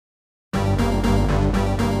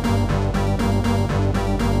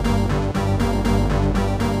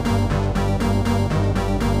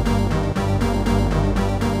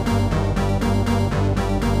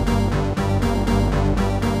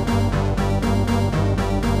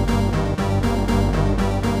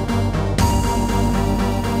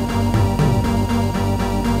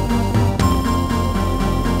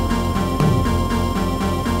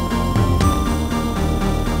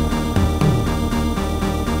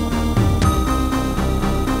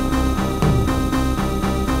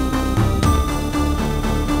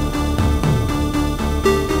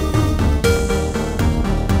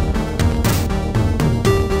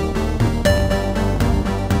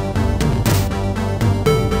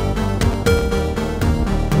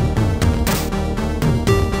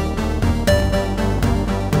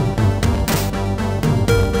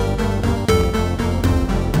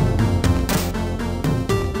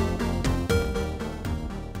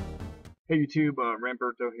Hey YouTube,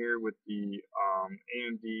 Ram-Berto here with the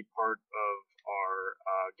AMD part of our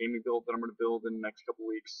gaming build that I'm going to build in the next couple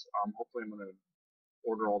weeks. Hopefully I'm going to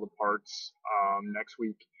order all the parts next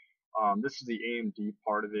week. This is the AMD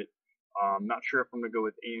part of it. Not sure if I'm going to go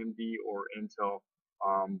with AMD or Intel,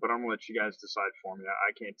 but I'm going to let you guys decide for me.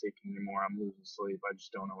 I can't take it anymore. I'm losing sleep. I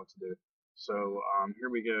just don't know what to do. So here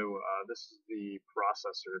we go. This is the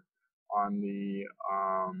processor on the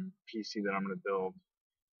PC that I'm going to build.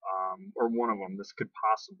 Or one of them. This could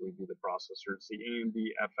possibly be the processor. It's the AMD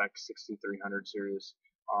FX6300 series.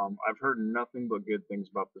 I've heard nothing but good things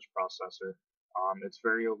about this processor. It's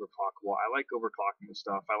very overclockable. I like overclocking this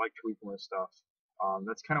stuff. I like tweaking this stuff.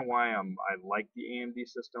 That's kind of why I like the AMD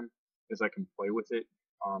system, is I can play with it.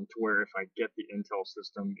 To where if I get the Intel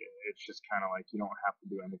system, it's just kind of like you don't have to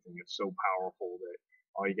do anything. It's so powerful that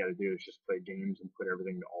all you got to do is just play games and put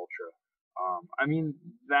everything to ultra. I mean,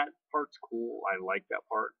 that part's cool. I like that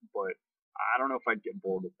part, but I don't know if I'd get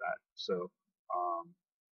bored with that. So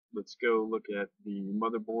let's go look at the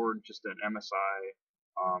motherboard, just an MSI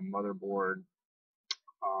motherboard.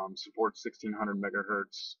 Supports 1600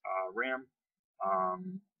 megahertz RAM.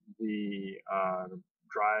 The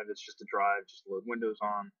drive, it's just a drive, just load Windows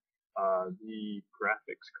on. The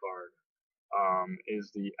graphics card is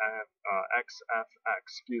the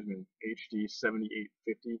HD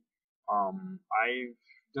 7850. I've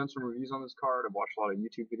done some reviews on this card. I've watched a lot of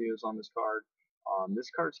YouTube videos on this card.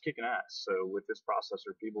 This card's kicking ass. So with this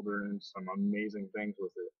processor, people are doing some amazing things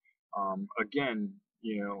with it. Again,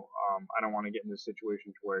 I don't want to get in this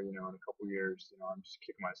situation to where, in a couple years, I'm just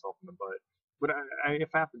kicking myself in the butt. But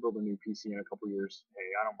if I have to build a new PC in a couple years,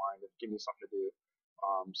 hey, I don't mind. Give me something to do.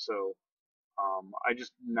 I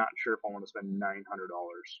just not sure if I want to spend $900,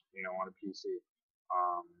 on a PC.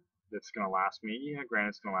 That's going to last me, yeah,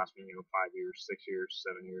 granted it's going to last me, 5 years, 6 years,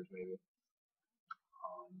 7 years maybe.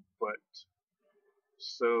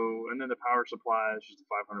 And then the power supply is just a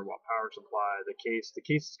 500 watt power supply. The case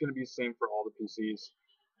is going to be the same for all the PCs.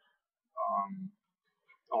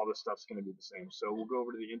 All this stuff's going to be the same. So we'll go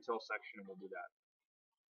over to the Intel section and we'll do that.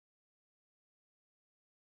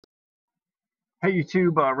 Hey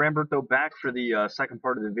YouTube, Ram-Berto back for the second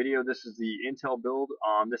part of the video. This is the Intel build.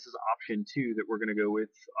 This is option 2 that we're going to go with.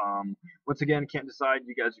 Once again, can't decide.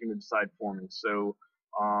 You guys are going to decide for me. So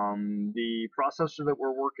the processor that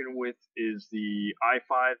we're working with is the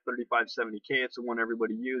i5-3570K. It's the one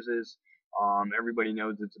everybody uses. Everybody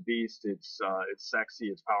knows it's a beast. It's sexy.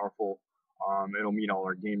 It's powerful. It'll meet all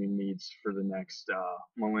our gaming needs for the next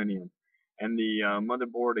millennium. And the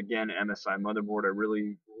motherboard, again, MSI motherboard. I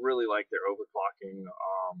really like their overclocking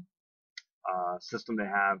system they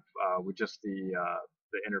have with just the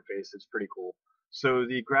interface. It's pretty cool. So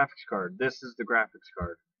the graphics card. This is the graphics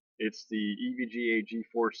card. It's the EVGA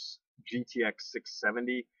GeForce GTX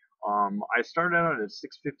 670. I started out at a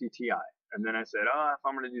 650 Ti, and then I said, if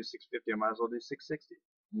I'm going to do 650, I might as well do 660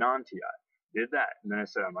 non-Ti. Did that, and then I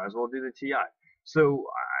said I might as well do the Ti. So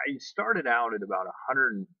I started out at about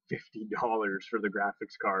 $150 for the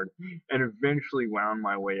graphics card, and eventually wound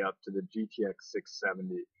my way up to the GTX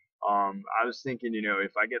 670. I was thinking,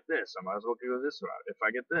 if I get this, I might as well go this route. If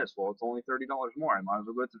I get this, well, it's only $30 more. I might as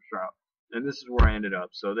well go this route. And this is where I ended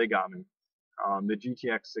up. So they got me. The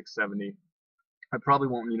GTX 670. I probably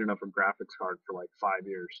won't need another graphics card for like 5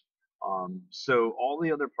 years. So all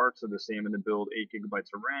the other parts are the same in the build. 8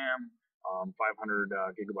 gigabytes of RAM. 500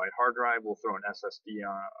 gigabyte hard drive. We'll throw an SSD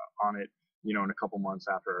on it, in a couple months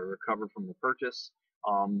after I recover from the purchase.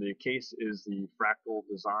 The case is the Fractal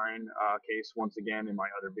Design case. Once again, in my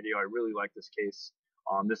other video, I really like this case.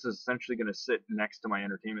 This is essentially going to sit next to my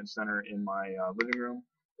entertainment center in my living room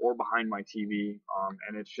or behind my TV,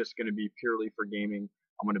 and it's just going to be purely for gaming.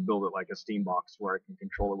 I'm going to build it like a Steam box where I can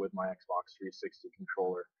control it with my Xbox 360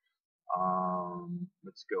 controller.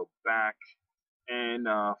 Let's go back. And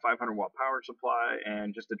 500 watt power supply,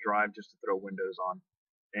 and just a drive just to throw Windows on.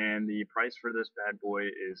 And the price for this bad boy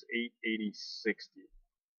is $880.60.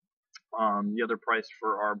 The other price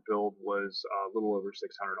for our build was a little over $600.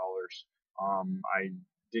 I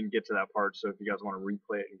didn't get to that part, so if you guys want to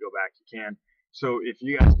replay it and go back, you can. So if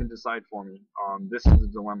you guys can decide for me, this is the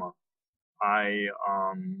dilemma. I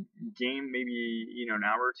game maybe an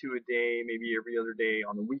hour or two a day, maybe every other day.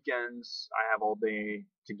 On the weekends, I have all day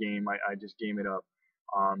to game. I just game it up.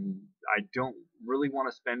 I don't really want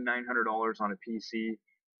to spend $900 on a PC.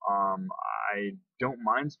 I don't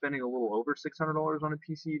mind spending a little over $600 on a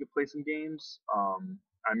PC to play some games.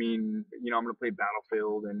 I mean, I'm going to play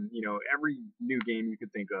Battlefield and every new game you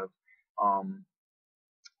could think of.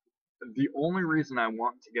 The only reason I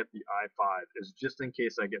want to get the i5 is just in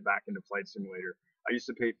case I get back into Flight Simulator. I used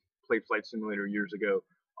to play Flight Simulator years ago.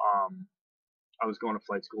 I was going to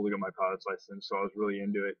flight school to get my pilot's license, so I was really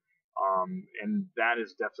into it. And that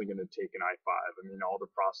is definitely going to take an i5. I mean, all the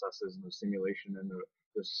processes and the simulation and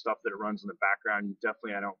the stuff that it runs in the background, you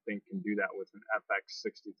definitely, I don't think, can do that with an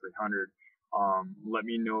FX6300. Let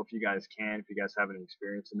me know if you guys can, if you guys have any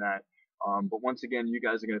experience in that. But once again, you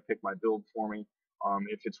guys are going to pick my build for me.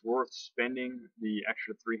 If it's worth spending the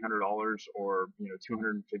extra $300 or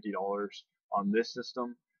 $250 on this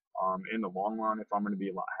system, in the long run, if I'm going to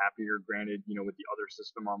be a lot happier. Granted, with the other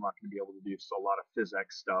system, I'm not going to be able to do a lot of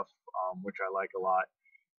physics stuff, which I like a lot.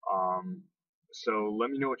 So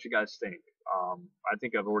let me know what you guys think. I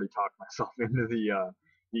think I've already talked myself into the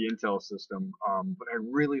Intel system, but I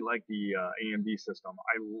really like the AMD system.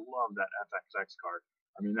 I love that FXX card.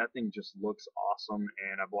 I mean, that thing just looks awesome,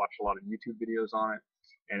 and I've watched a lot of YouTube videos on it,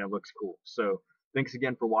 and it looks cool. So thanks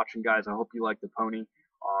again for watching, guys. I hope you like the pony.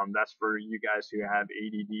 That's for you guys who have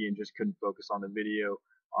ADD and just couldn't focus on the video.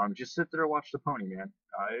 Just sit there and watch the pony, man.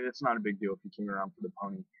 It's not a big deal if you came around for the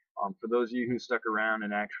pony. For those of you who stuck around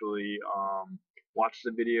and actually watched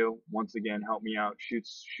the video, once again, help me out. Shoot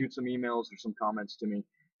some emails or some comments to me,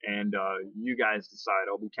 and you guys decide.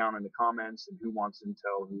 I'll be counting the comments and who wants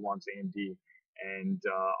Intel, who wants AMD, and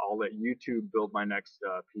I'll let YouTube build my next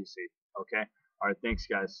PC. Okay? All right, thanks,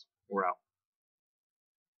 guys. We're out.